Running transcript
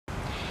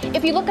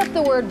If you look up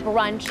the word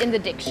brunch in the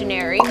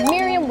dictionary,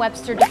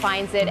 Merriam-Webster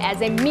defines it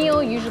as a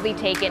meal usually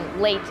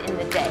taken late in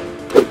the day.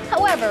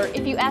 However,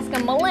 if you ask a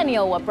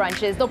millennial what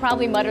brunch is, they'll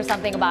probably mutter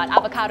something about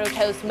avocado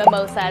toast,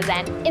 mimosas,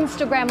 and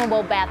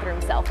Instagrammable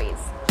bathroom selfies.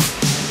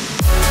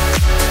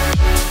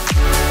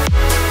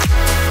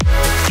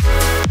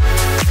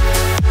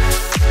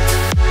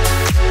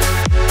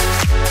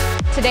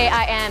 Today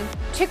I am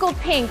tickled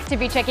pink to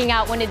be checking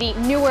out one of the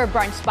newer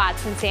brunch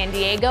spots in San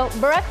Diego,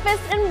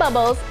 Breakfast and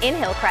Bubbles in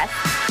Hillcrest.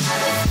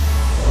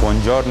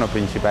 Buongiorno,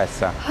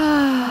 principessa.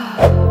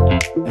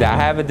 I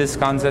have this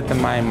concept in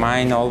my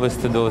mind always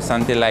to do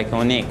something like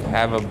unique.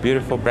 Have a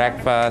beautiful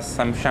breakfast,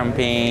 some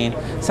champagne,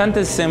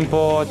 something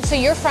simple. So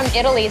you're from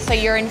Italy, so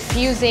you're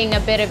infusing a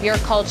bit of your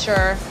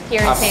culture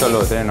here in San Diego.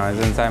 Absolutely, you know,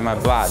 it's inside my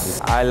blood.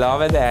 I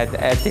love it.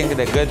 I think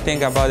the good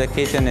thing about the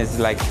kitchen is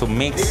like to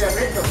mix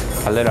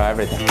a little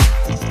everything.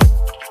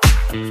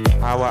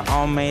 Our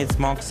homemade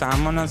smoked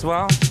salmon as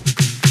well.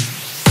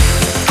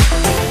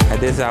 And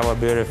this is our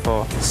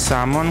beautiful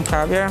salmon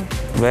caviar.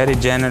 Very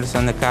generous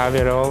on the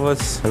caviar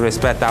always.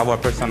 Respect our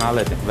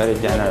personality. Very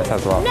generous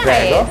as well. Nice.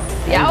 There you go.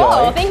 Yeah, Enjoy.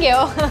 oh, thank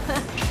you.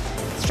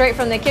 Straight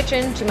from the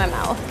kitchen to my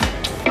mouth.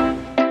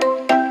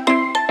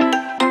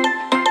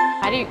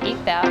 How do you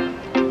eat that?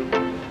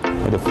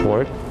 With a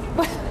fork.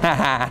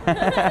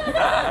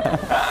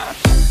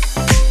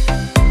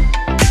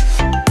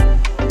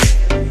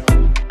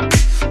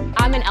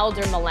 I'm an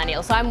elder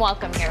millennial, so I'm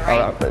welcome here,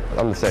 right?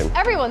 I'm the same.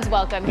 Everyone's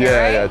welcome here,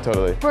 right? Yeah,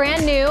 totally.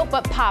 Brand new,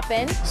 but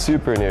poppin'.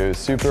 Super new,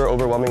 super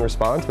overwhelming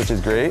response, which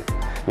is great.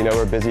 You know,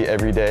 we're busy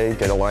every day,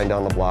 get a line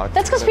down the block.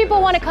 That's because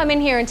people want to come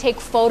in here and take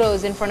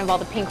photos in front of all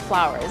the pink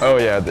flowers. Oh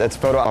yeah, it's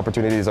photo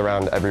opportunities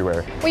around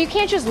everywhere. Well, you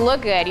can't just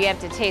look good, you have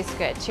to taste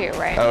good too,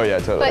 right? Oh yeah,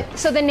 totally. But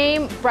so the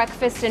name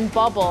Breakfast and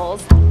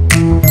Bubbles,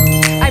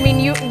 I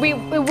mean,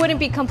 it wouldn't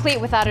be complete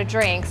without a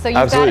drink. So you've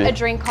Absolutely. got a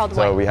drink called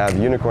So what? we have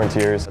unicorn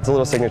tears. It's a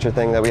little signature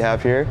thing that we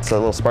have here. It's a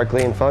little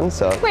sparkly and fun,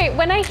 so. Wait,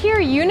 when I hear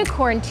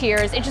unicorn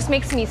tears, it just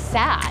makes me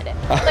sad.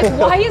 Like,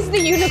 why is the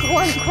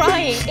unicorn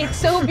crying? It's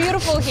so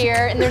beautiful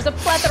here, and there's a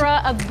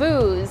plethora of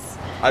booze.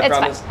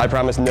 I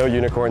promise no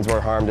unicorns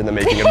were harmed in the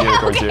making of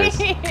unicorn tears.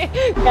 You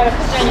gotta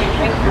put that in your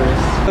drink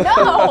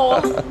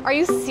first. No! Are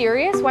you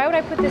serious? Why would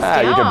I put this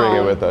down? You can bring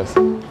it with us.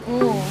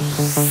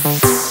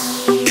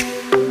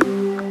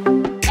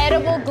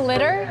 Edible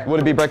glitter?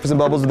 Would it be breakfast and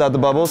bubbles without the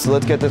bubbles? So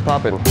let's get this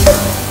popping.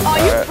 Oh,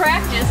 you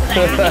practiced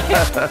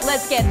that.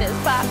 Let's get this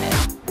popping.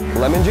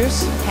 Lemon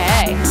juice.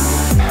 Okay.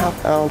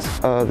 ½ ounce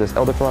of this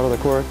elderflower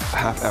liqueur,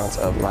 ½ ounce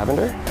of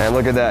lavender. And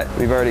look at that,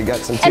 we've already got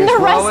some tears And the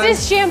rest flowing,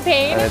 is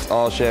champagne? And it's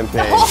all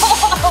champagne.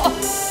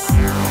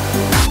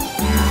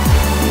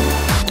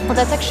 Well,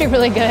 that's actually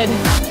really good.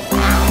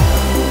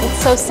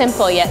 It's so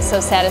simple yet so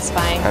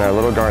satisfying. And our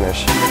little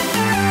garnish.